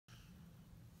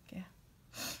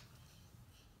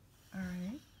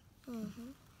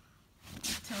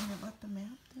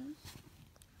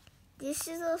This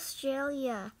is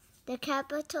Australia. The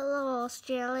capital of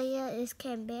Australia is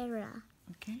Canberra.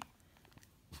 Okay.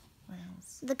 What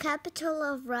else? The capital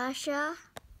of Russia.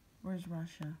 Where's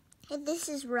Russia? And this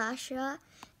is Russia,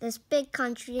 this big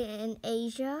country in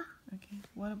Asia. Okay.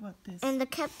 What about this? And the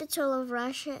capital of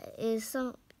Russia is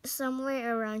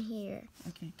somewhere around here.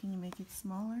 Okay. Can you make it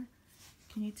smaller?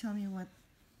 Can you tell me what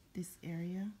this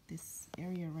area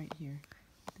right here,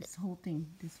 this whole thing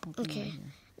Okay. right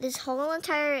here? This whole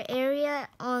entire area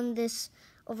on this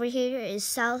over here is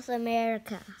South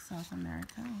America. South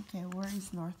America? Okay. Where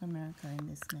is North America in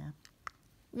this map?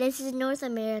 This is North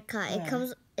America.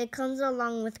 Where? It comes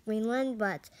along with Greenland,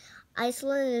 but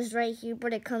Iceland is right here,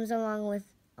 but it comes along with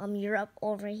Europe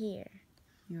over here.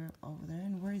 Europe over there.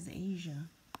 And where is Asia?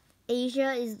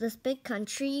 Asia is this big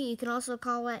country. You can also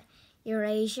call it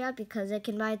Eurasia because it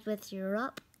combines with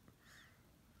Europe.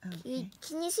 Okay.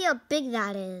 Can you see how big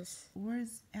that is?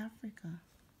 Where's Africa?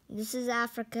 This is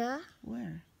Africa.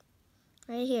 Where?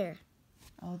 Right here.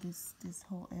 Oh, this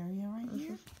whole area right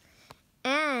here?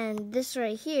 And this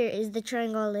right here is the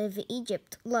Triangle of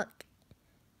Egypt. Look,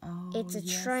 Oh, it's a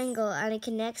yes. triangle and it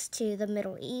connects to the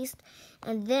Middle East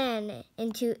and then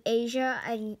into Asia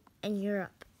and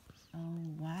Europe.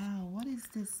 Oh, wow. What is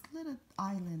this little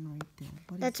island right there?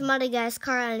 What is That's it?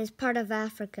 Madagascar and it's part of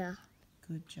Africa.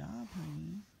 Good job,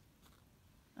 honey.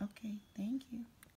 Okay, thank you.